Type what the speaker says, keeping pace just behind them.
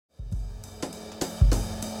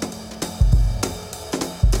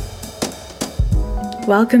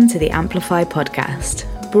Welcome to the Amplify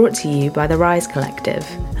podcast, brought to you by the Rise Collective,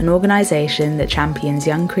 an organisation that champions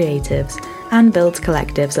young creatives and builds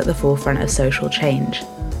collectives at the forefront of social change.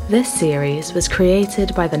 This series was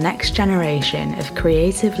created by the next generation of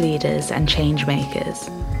creative leaders and change makers.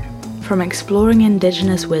 From exploring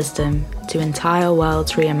Indigenous wisdom to entire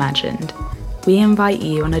worlds reimagined, we invite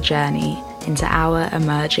you on a journey into our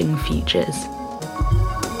emerging futures.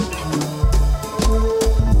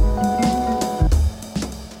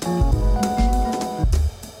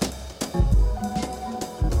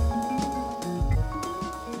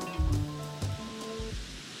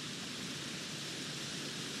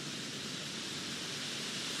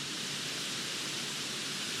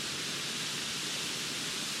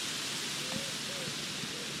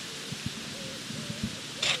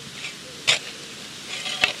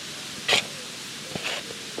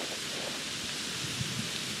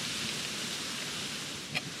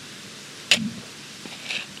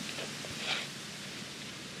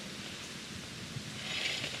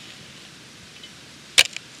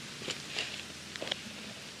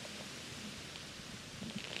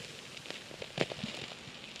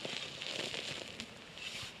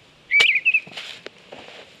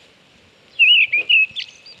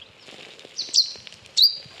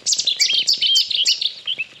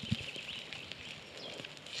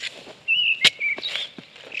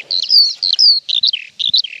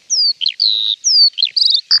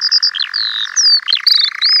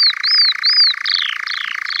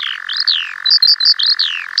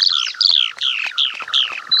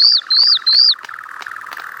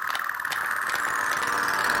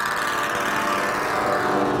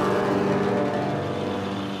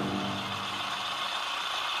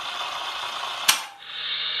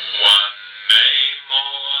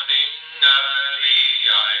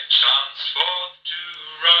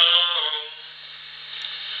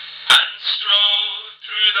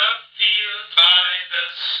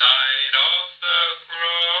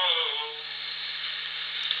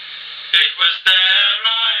 It was there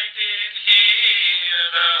I did hear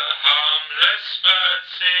the harmless bird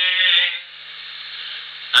sing,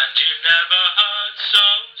 and you never heard so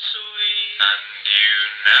sweet, and you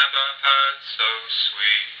never heard so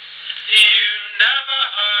sweet, you never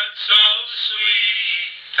heard so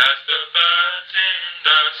sweet as the birds in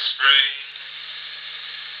the spring.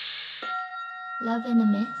 Love in a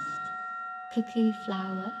mist, cuckoo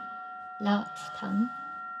flower, lark's tongue,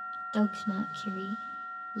 dog's mercury,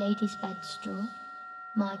 lady's bedstraw,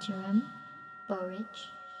 marjoram, borage,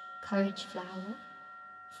 courage flower,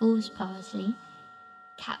 fool's parsley,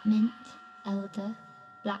 catmint, elder,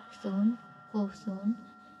 blackthorn, hawthorn,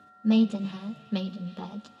 maidenhair,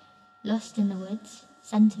 maidenbed, lost in the woods,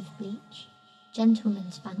 scent of bleach,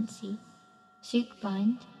 gentleman's fancy,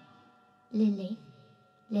 sookbind, lily,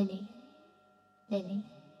 lily, lily.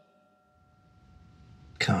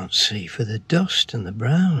 Can't see for the dust and the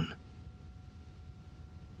brown.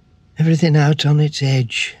 Everything out on its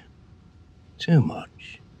edge. Too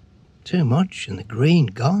much, and the green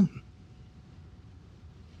gone.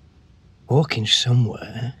 Walking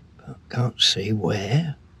somewhere, but can't see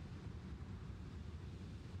where.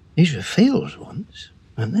 These were fields once,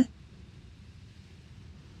 weren't they?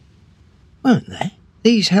 Weren't they?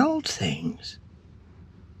 These held things.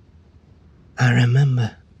 I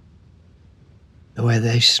remember the way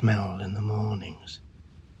they smelled in the mornings,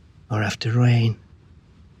 or after rain.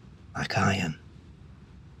 Like iron.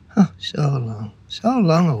 Oh, so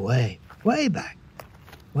long away. Way back.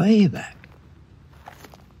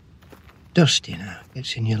 Dusty now,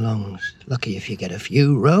 gets in your lungs. Lucky if you get a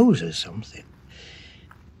few rows or something.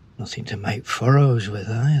 Nothing to make furrows with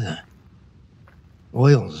either.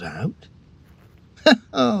 Oil's out.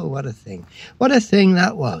 Oh, what a thing. What a thing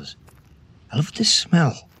that was. I loved the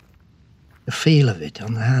smell. The feel of it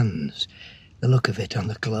on the hands. The look of it on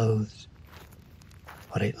the clothes.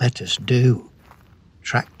 What it let us do.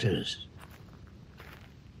 Tractors.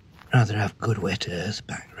 Rather have good wet earth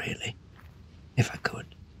back, really. If I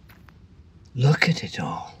could. Look at it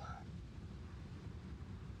all.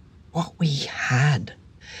 What we had.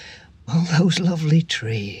 All those lovely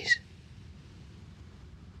trees.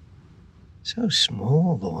 So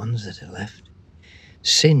small, the ones that are left.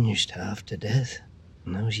 Singed half to death.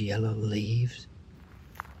 And those yellow leaves.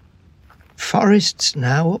 Forests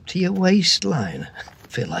now up to your waistline.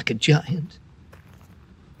 Feel like a giant.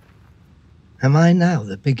 Am I now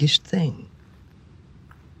the biggest thing?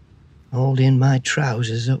 Holding my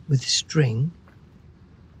trousers up with string?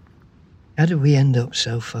 How did we end up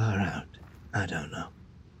so far out? I don't know.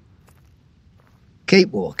 Keep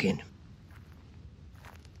walking.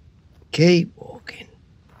 Keep walking.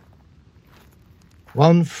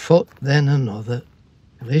 One foot, then another.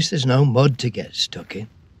 At least there's no mud to get stuck in.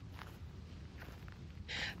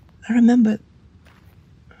 I remember...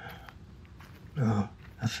 Oh,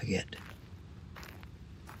 I forget.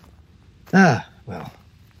 Ah, well...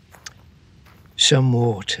 Some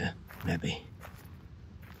water, maybe.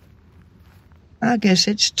 I guess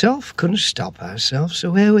it's tough. Couldn't stop ourselves,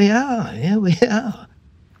 so here we are.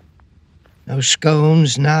 No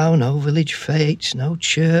scones now, no village fetes, no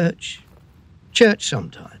church. Church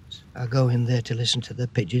sometimes. I go in there to listen to the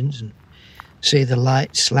pigeons and see the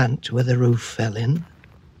light slant where the roof fell in.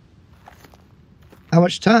 How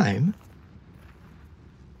much time?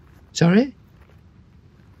 Sorry?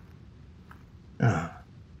 Oh.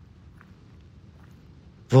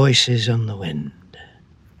 Voices on the wind.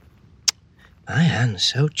 My hand's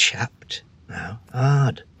so chapped now,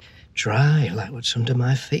 hard, dry, like what's under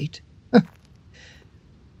my feet.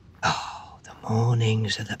 Oh, the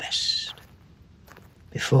mornings are the best.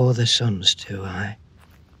 Before the sun's too high.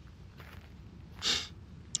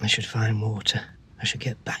 I should find water. I should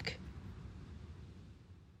get back.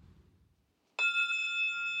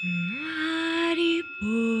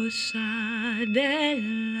 Mariposa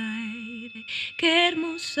del aire, qué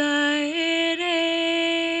hermosa eres.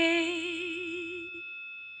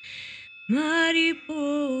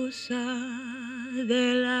 Mariposa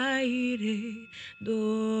del aire,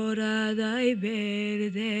 dorada y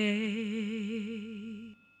verde.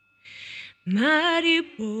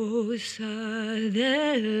 Mariposa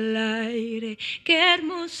del aire, qué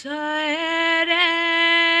hermosa eres.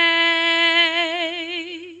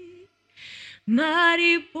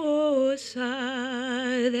 Mariposa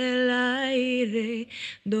del aire,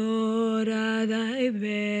 dorada y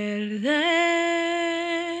verde.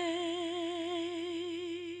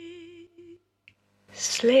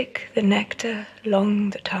 Slick the nectar, long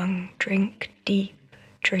the tongue, drink deep,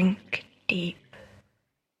 drink deep.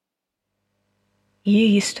 You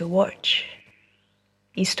used to watch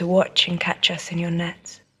and catch us in your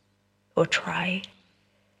nets, or try.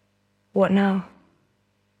 What now?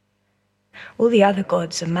 All the other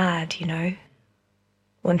gods are mad, you know,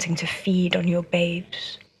 wanting to feed on your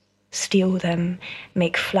babes, steal them,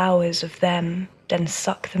 make flowers of them, then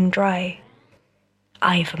suck them dry.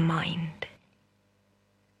 I've a mind.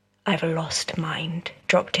 I've a lost mind,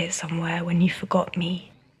 dropped it somewhere when you forgot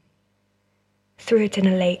me. Threw it in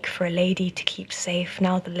a lake for a lady to keep safe.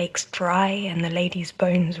 Now the lake's dry and the lady's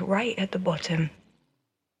bones right at the bottom.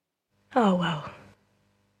 Oh well.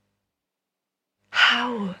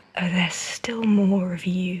 How are there still more of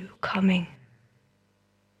you coming?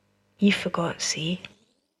 You forgot, see?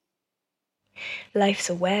 Life's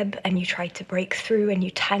a web and you tried to break through and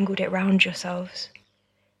you tangled it round yourselves.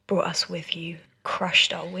 Brought us with you,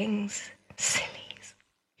 crushed our wings. Sillies.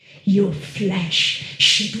 Your flesh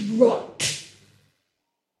should rot.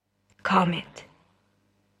 Calm it.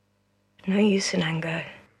 No use in anger.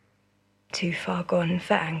 Too far gone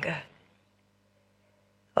for anger.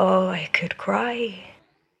 Oh, I could cry,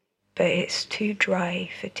 but it's too dry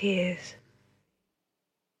for tears.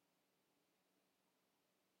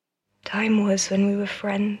 Time was when we were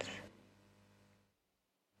friends.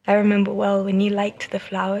 I remember well when you liked the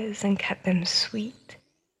flowers and kept them sweet.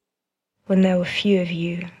 When there were few of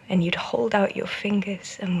you and you'd hold out your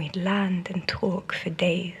fingers and we'd land and talk for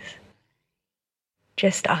days.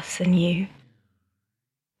 Just us and you.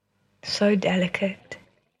 So delicate.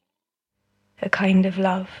 A kind of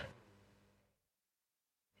love.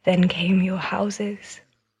 Then came your houses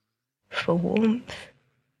for warmth,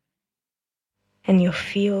 and your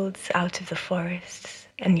fields out of the forests,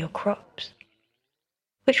 and your crops,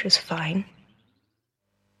 which was fine.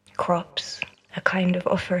 Crops, a kind of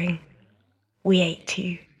offering. We ate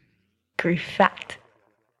you, grew fat.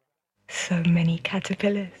 So many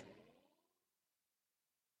caterpillars.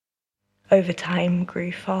 Over time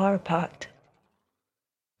grew far apart.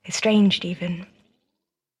 Estranged even.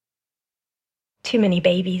 Too many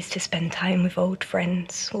babies to spend time with old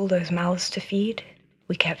friends, all those mouths to feed.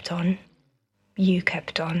 We kept on. You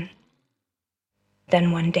kept on.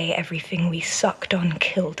 Then one day everything we sucked on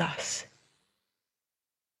killed us.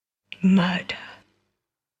 Murder.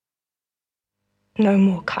 No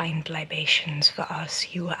more kind libations for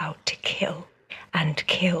us. You were out to kill and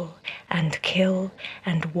kill and kill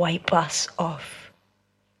and wipe us off.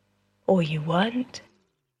 Or you weren't.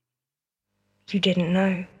 You didn't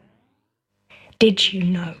know. Did you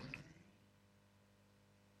know?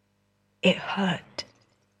 It hurt.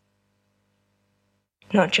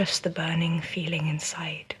 Not just the burning feeling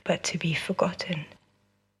inside, but to be forgotten.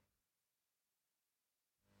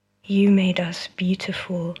 You made us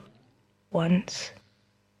beautiful once,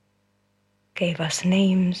 gave us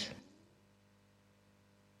names,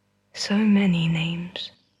 so many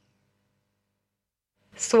names.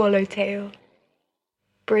 swallowtail,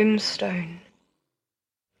 brimstone,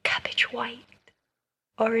 cabbage white,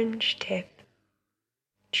 orange tip,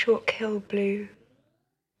 chalk hill blue,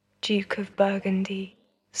 Duke of Burgundy,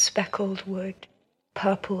 speckled wood,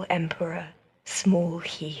 purple emperor, small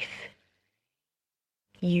heath.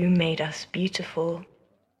 You made us beautiful,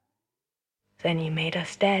 then you made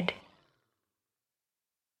us dead.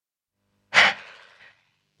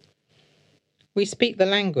 We speak the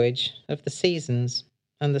language of the seasons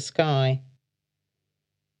and the sky.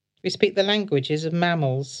 We speak the languages of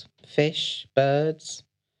mammals, fish, birds.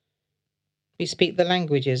 We speak the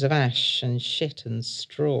languages of ash and shit and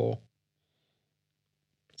straw.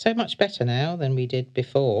 So much better now than we did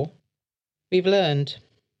before. We've learned.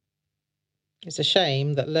 It's a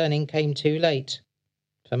shame that learning came too late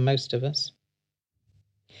for most of us.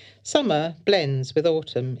 Summer blends with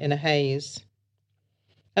autumn in a haze,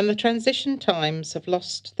 and the transition times have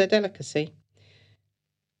lost their delicacy.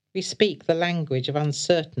 We speak the language of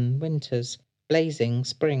uncertain winters, blazing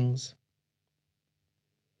springs.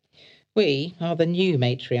 We are the new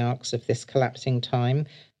matriarchs of this collapsing time,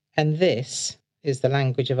 and this is the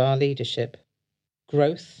language of our leadership.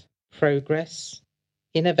 Growth, progress,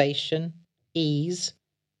 innovation, ease,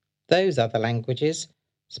 those other languages,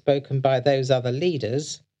 spoken by those other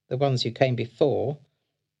leaders, the ones who came before,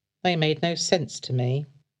 they made no sense to me.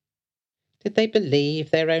 Did they believe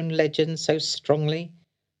their own legends so strongly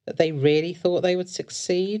that they really thought they would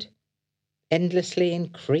succeed, endlessly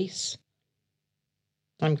increase?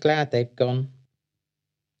 I'm glad they've gone.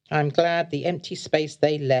 I'm glad the empty space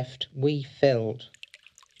they left, we filled.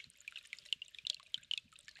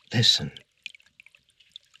 Listen.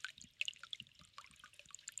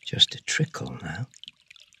 Just a trickle now.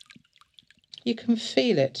 You can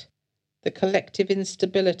feel it, the collective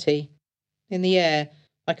instability in the air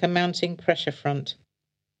like a mounting pressure front.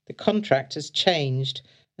 The contract has changed,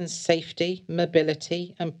 and safety,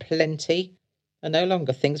 mobility, and plenty are no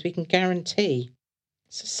longer things we can guarantee.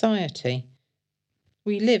 Society.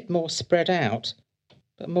 We live more spread out,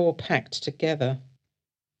 but more packed together.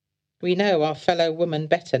 We know our fellow woman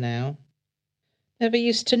better now. Never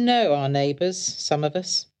used to know our neighbours, some of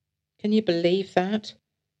us. Can you believe that?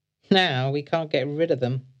 Now we can't get rid of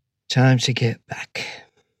them. Time to get back.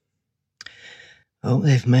 Oh,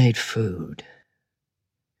 they've made food.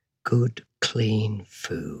 Good, clean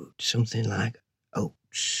food. Something like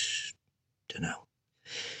oats. Dunno.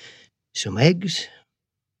 Some eggs,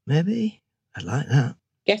 maybe? I'd like that.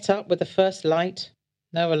 Get up with the first light.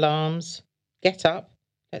 No alarms. Get up.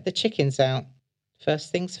 Let the chickens out.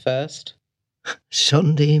 First things first.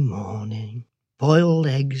 Sunday morning. Boiled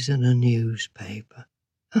eggs and a newspaper.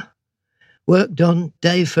 Work done,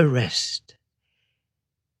 day for rest.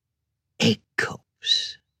 Egg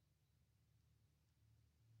cups.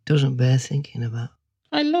 Doesn't bear thinking about.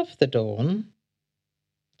 I love the dawn.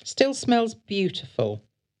 Still smells beautiful.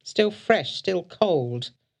 Still fresh, still cold.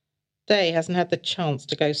 Day hasn't had the chance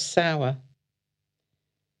to go sour.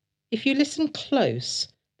 If you listen close,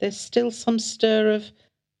 there's still some stir of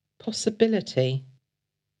possibility.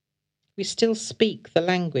 We still speak the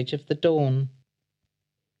language of the dawn.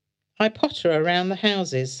 I potter around the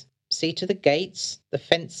houses, see to the gates, the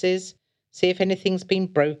fences, see if anything's been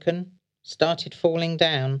broken, started falling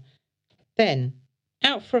down. Then,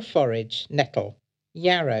 out for a forage, nettle,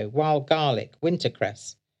 yarrow, wild garlic,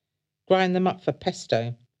 wintercress. Grind them up for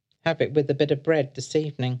pesto, have it with a bit of bread this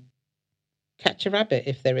evening. Catch a rabbit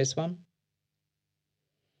if there is one.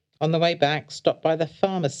 On the way back, stop by the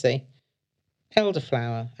pharmacy.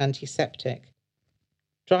 Elderflower, antiseptic.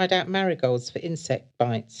 Dried out marigolds for insect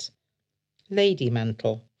bites. Lady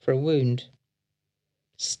mantle for a wound.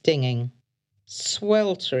 Stinging,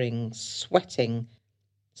 sweltering, sweating,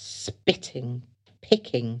 spitting,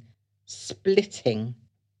 picking, splitting,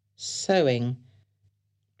 sewing,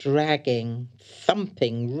 dragging,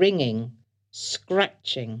 thumping, ringing,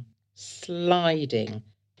 scratching, sliding,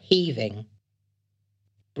 heaving,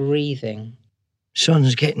 breathing.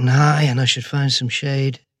 Sun's getting high and I should find some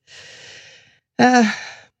shade. Gotta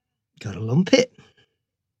lump it.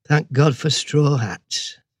 Thank God for straw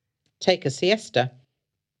hats. Take a siesta.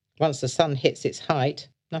 Once the sun hits its height,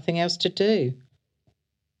 nothing else to do.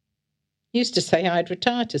 Used to say I'd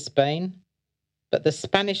retire to Spain, but the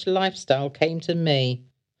Spanish lifestyle came to me.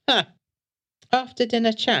 After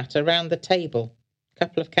dinner chat around the table,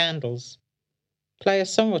 couple of candles. Play a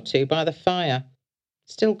song or two by the fire.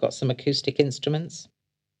 Still got some acoustic instruments.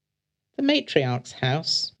 The matriarch's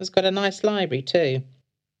house has got a nice library too.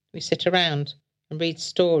 We sit around and read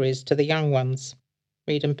stories to the young ones,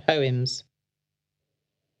 read 'em poems.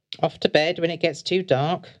 Off to bed when it gets too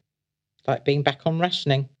dark, like being back on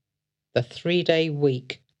rationing. The 3-day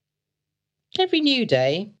week. Every new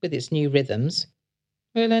day, with its new rhythms,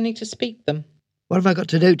 we're learning to speak them. What have I got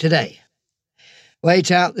to do today?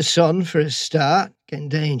 Wait out the sun for a start. Getting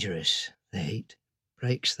dangerous. The heat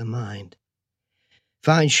breaks the mind.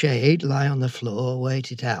 Find shade, lie on the floor,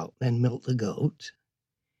 wait it out, then milk the goat,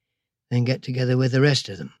 then get together with the rest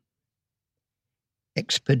of them.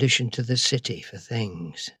 Expedition to the city for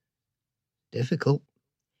things. Difficult.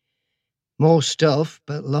 More stuff,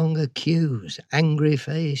 but longer queues, angry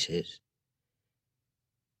faces.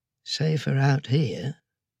 Safer out here,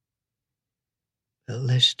 but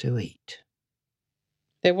less to eat.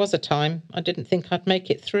 There was a time I didn't think I'd make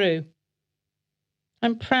it through.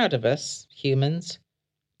 I'm proud of us, humans,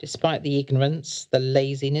 despite the ignorance, the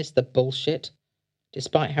laziness, the bullshit,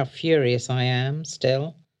 despite how furious I am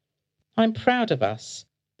still. I'm proud of us,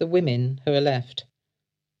 the women who are left.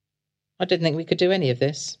 I didn't think we could do any of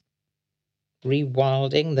this.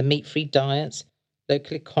 Rewilding, the meat-free diets,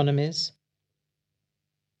 local economies.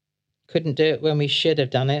 Couldn't do it when we should have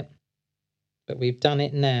done it, but we've done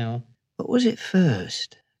it now. What was it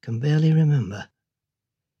first? I can barely remember.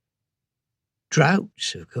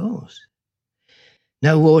 Droughts, of course.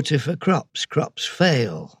 No water for crops. Crops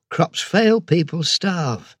fail. Crops fail, people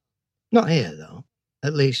starve. Not here, though.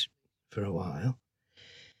 At least for a while.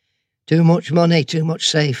 Too much money, too much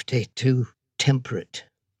safety, too temperate.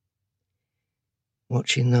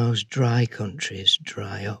 Watching those dry countries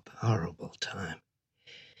dry up, horrible time.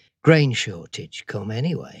 Grain shortage come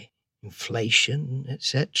anyway. Inflation,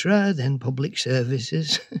 etc. Then public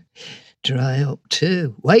services dry up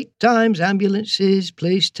too. Wait times, ambulances,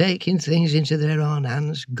 police taking things into their own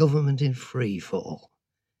hands, government in free fall.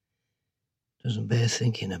 Doesn't bear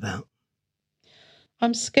thinking about.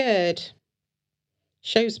 I'm scared.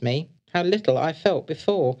 Shows me how little I felt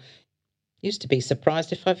before. Used to be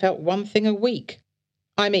surprised if I felt one thing a week.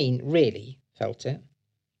 I mean, really felt it.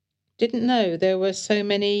 Didn't know there were so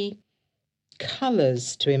many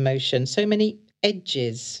colours to emotion, so many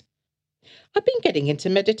edges. I've been getting into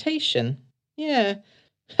meditation. Yeah.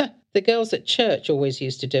 The girls at church always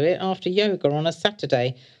used to do it after yoga on a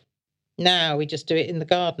Saturday. Now we just do it in the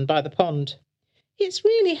garden by the pond. It's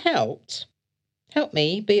really helped. Helped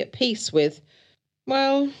me be at peace with,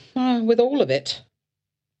 with all of it.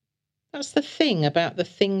 That's the thing about the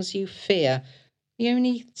things you fear. You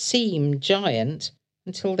only seem giant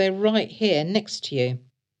until they're right here next to you,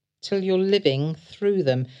 till you're living through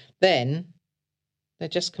them. Then they're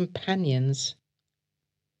just companions.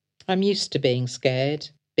 I'm used to being scared,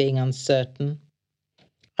 being uncertain.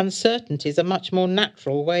 Uncertainty is a much more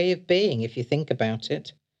natural way of being if you think about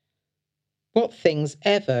it. What things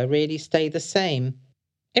ever really stay the same?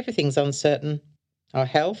 Everything's uncertain. Our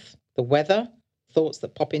health, the weather, thoughts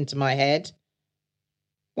that pop into my head.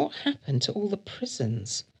 What happened to all the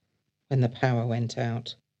prisons when the power went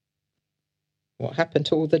out? What happened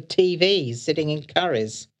to all the TVs sitting in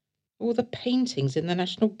curries? All the paintings in the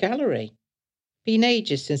National Gallery? Been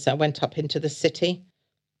ages since I went up into the city.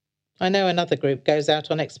 I know another group goes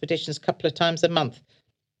out on expeditions a couple of times a month,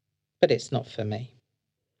 but it's not for me.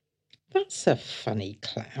 That's a funny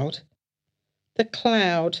cloud. The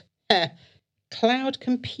cloud. Cloud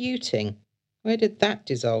computing. Where did that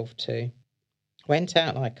dissolve to? Went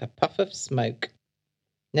out like a puff of smoke.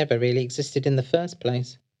 Never really existed in the first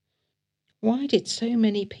place. Why did so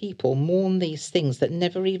many people mourn these things that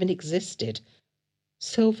never even existed?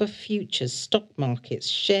 Silver futures, stock markets,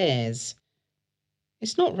 shares.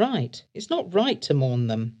 It's not right. It's not right to mourn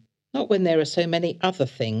them. Not when there are so many other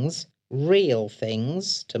things, real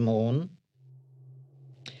things, to mourn.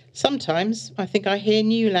 Sometimes I think I hear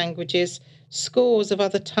new languages, scores of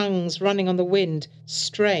other tongues running on the wind,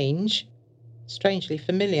 strangely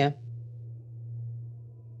familiar.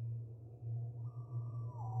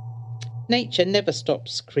 Nature never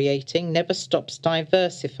stops creating, never stops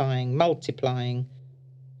diversifying, multiplying,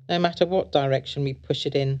 no matter what direction we push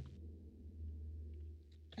it in.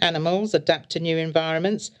 Animals adapt to new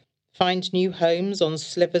environments, find new homes on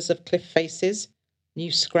slivers of cliff faces,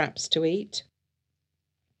 new scraps to eat.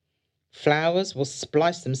 Flowers will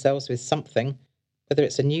splice themselves with something, whether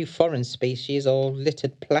it's a new foreign species or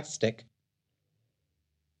littered plastic.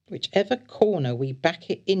 Whichever corner we back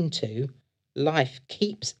it into, life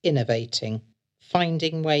keeps innovating,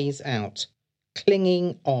 finding ways out,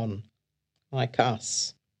 clinging on, like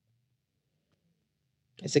us.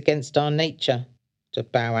 It's against our nature to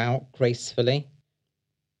bow out gracefully.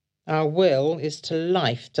 Our will is to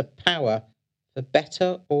life, to power, for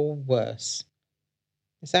better or worse.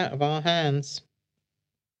 It's out of our hands.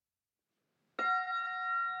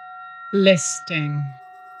 Listing.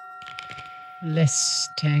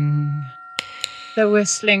 The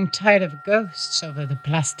whistling tide of ghosts over the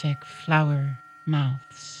plastic flower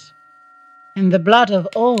mouths. In the blood of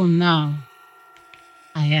all now,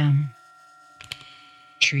 I am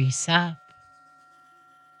tree sap,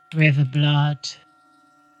 river blood,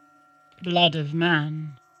 blood of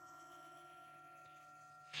man.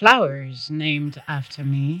 Flowers named after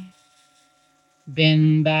me.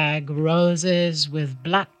 Bin bag roses with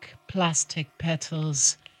black plastic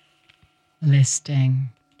petals. Listing.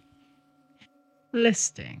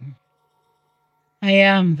 I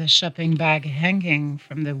am the shopping bag hanging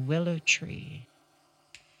from the willow tree.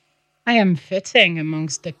 I am fitting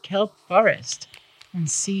amongst the kelp forest and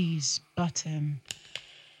sea's bottom.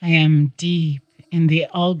 I am deep in the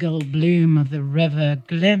algal bloom of the river,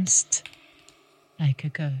 glimpsed like a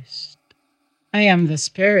ghost. I am the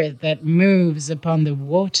spirit that moves upon the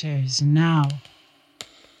waters now.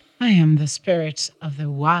 I am the spirit of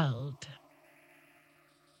the wild.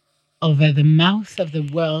 Over the mouth of the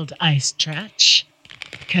world I stretch,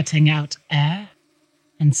 cutting out air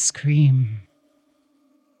and scream.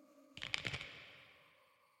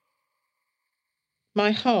 My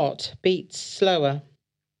heart beats slower.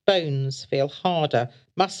 Bones feel harder.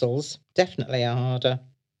 Muscles definitely are harder.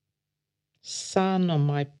 Sun on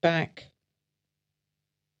my back.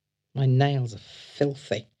 My nails are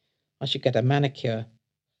filthy. I should get a manicure.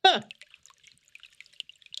 Ha!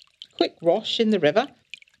 Quick wash in the river.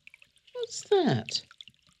 What's that?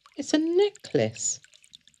 It's a necklace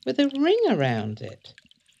with a ring around it.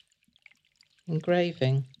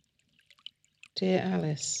 Engraving. Dear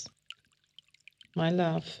Alice, my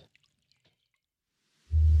love.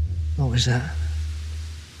 What was that?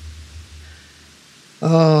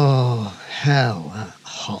 Oh, hell, that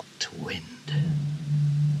hot wind.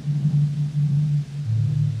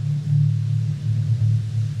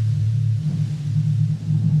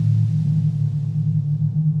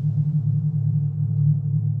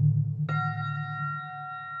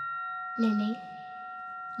 Lily,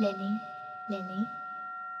 lily, lily.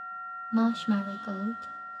 Marsh marigold,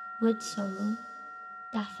 wood sorrel,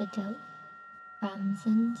 daffodil,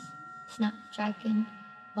 ramsons, snapdragon,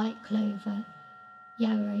 white clover,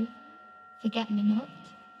 yarrow, forget-me-not,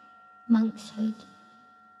 monkshood,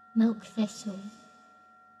 milk thistle,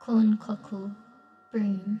 corn cockle,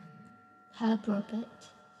 broom, herb robert,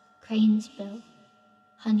 crane's bill,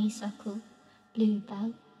 honeysuckle,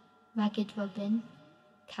 bluebell, ragged robin,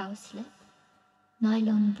 cowslip,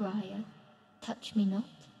 nylon briar, touch-me-not,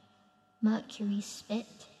 mercury spit,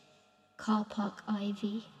 car park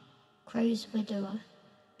ivy, crow's widower,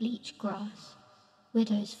 bleach grass,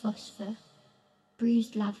 widow's phosphor,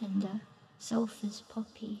 bruised lavender, sulphur's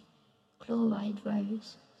poppy, chloride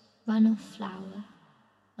rose, runoff flower,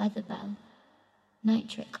 weatherbell,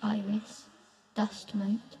 nitric iris, dust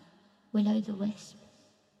mote, will-o'-the-wisp,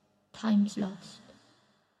 time's lost.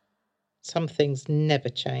 Some things never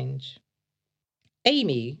change.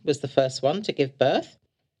 Amy was the first one to give birth.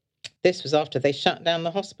 This was after they shut down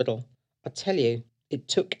the hospital. I tell you, it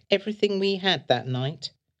took everything we had that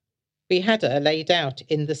night. We had her laid out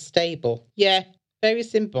in the stable. Yeah, very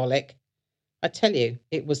symbolic. I tell you,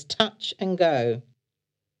 it was touch and go.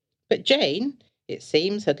 But Jane, it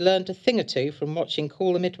seems, had learned a thing or two from watching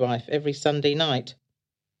Call the Midwife every Sunday night.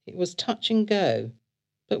 It was touch and go,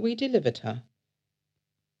 but we delivered her.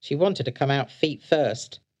 She wanted to come out feet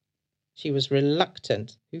first. She was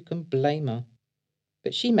reluctant. Who can blame her?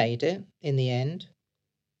 But she made it in the end.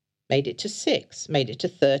 Made it to 6, made it to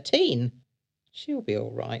 13. She'll be all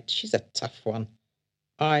right. She's a tough one.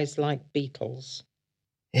 Eyes like beetles.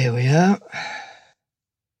 Here we are.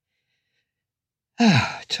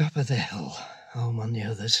 Top of the hill, home on the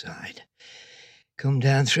other side. Come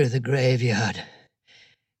down through the graveyard.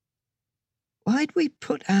 Why'd we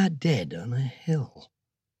put our dead on a hill?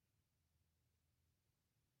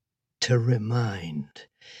 To remind.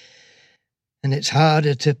 And it's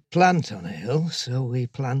harder to plant on a hill, so we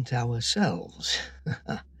plant ourselves.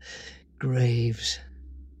 Graves.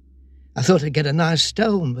 I thought I'd get a nice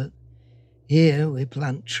stone, but here we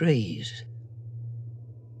plant trees.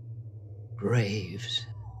 Graves.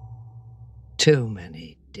 Too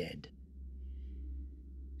many dead.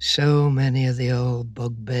 So many of the old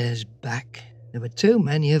bugbears back. There were too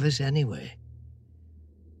many of us anyway.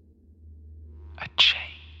 A chain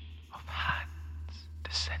of hands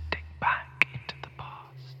descending back into the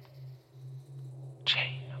past.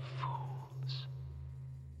 Chain of fools.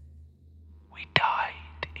 We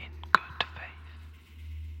died in good faith.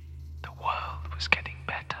 The world was getting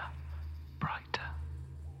better, brighter.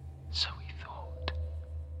 So we thought.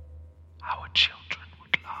 Our children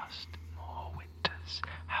would last more winters,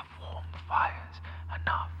 have warm fires,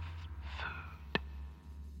 enough food.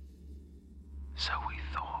 So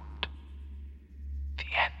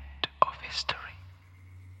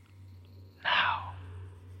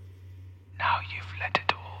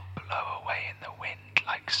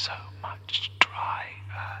so much dry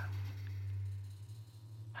earth.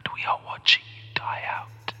 And we are watching you die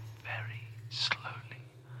out very slowly,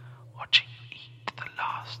 watching you eat the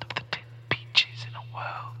last of the tin peaches in a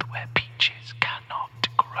world where peaches cannot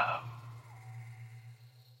grow.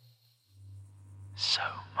 So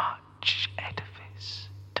much edifice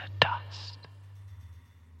to dust.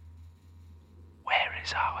 Where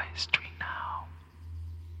is our history now?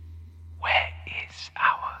 Where is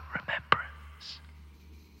our remembrance?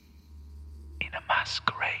 In a mass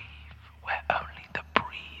grave where only the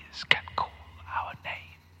breeze can call our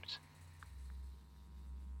names.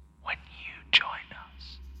 When you join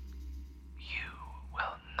us, you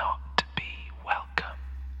will not be welcome.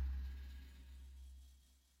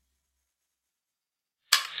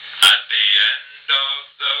 At the end of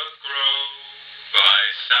the grove, I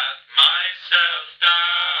sat myself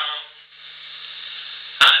down,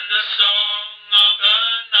 and the song of the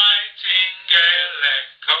nightingale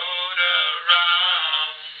echoed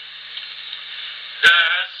around.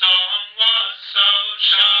 Their song was so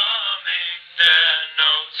charming, their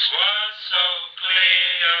notes were so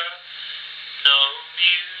clear. No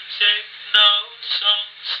music, no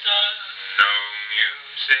songster. No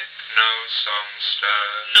music, no songster.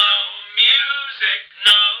 No music,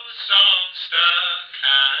 no songster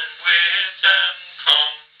can with them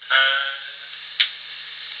compare.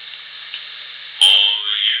 All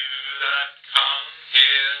you that come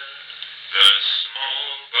here, the small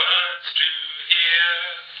birds do hear.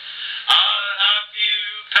 I'll have you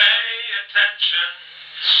pay attention,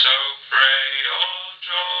 so pray all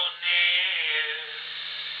draw near.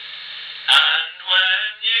 And when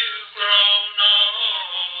you've grown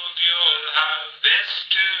old, you'll have this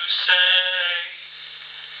to say,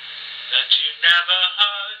 that you never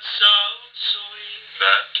heard so sweet.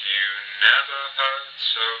 That you never heard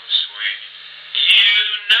so sweet. You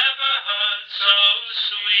never heard so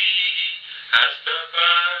sweet as the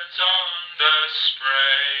birds on the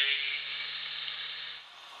spray.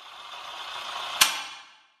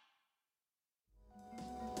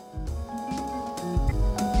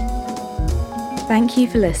 Thank you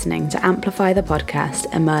for listening to Amplify the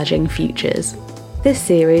podcast Emerging Futures. This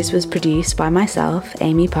series was produced by myself,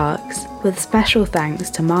 Amy Parks, with special thanks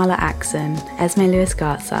to Marla Axon, Esme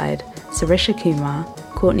Lewis-Gartside, Sarisha Kumar,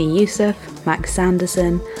 Courtney Youssef, Max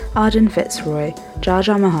Sanderson, Arden Fitzroy, Jar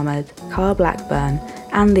Jar Mohammed, Carl Blackburn,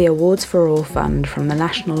 and the Awards for All Fund from the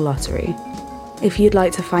National Lottery. If you'd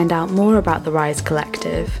like to find out more about the Rise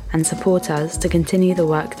Collective and support us to continue the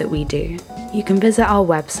work that we do, you can visit our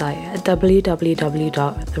website at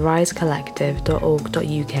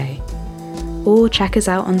www.therisecollective.org.uk or check us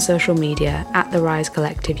out on social media at The Rise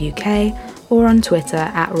Collective UK or on Twitter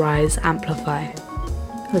at Rise Amplify.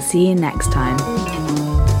 We'll see you next time.